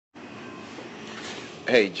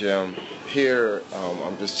Hey Jim, here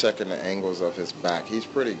I'm just checking the angles of his back. He's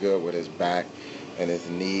pretty good with his back and his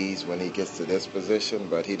knees when he gets to this position,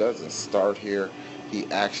 but he doesn't start here. He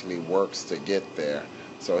actually works to get there.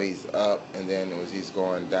 So he's up, and then as he's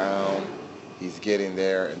going down, he's getting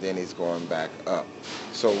there, and then he's going back up.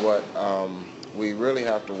 So what we really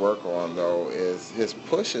have to work on, though, is his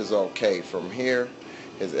push is okay. From here,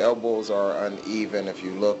 his elbows are uneven. If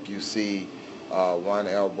you look, you see one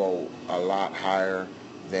elbow a lot higher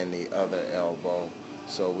than the other elbow.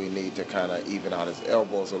 So we need to kind of even out his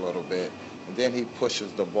elbows a little bit. And then he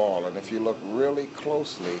pushes the ball. And if you look really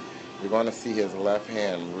closely, you're going to see his left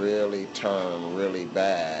hand really turn really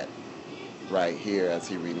bad right here as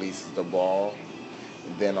he releases the ball.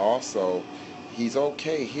 And then also, he's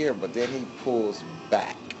okay here, but then he pulls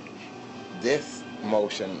back. This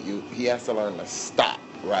motion, he has to learn to stop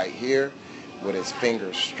right here with his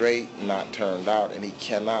fingers straight, not turned out, and he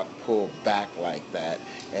cannot pull back like that.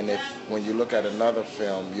 And when you look at another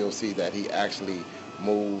film, you'll see that he actually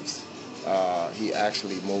moves. He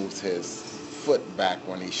actually moves his foot back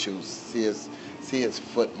when he shoots. See his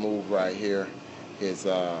foot move right here. His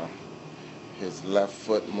left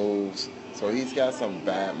foot moves. So he's got some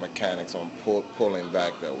bad mechanics on pulling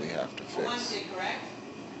back that we have to fix.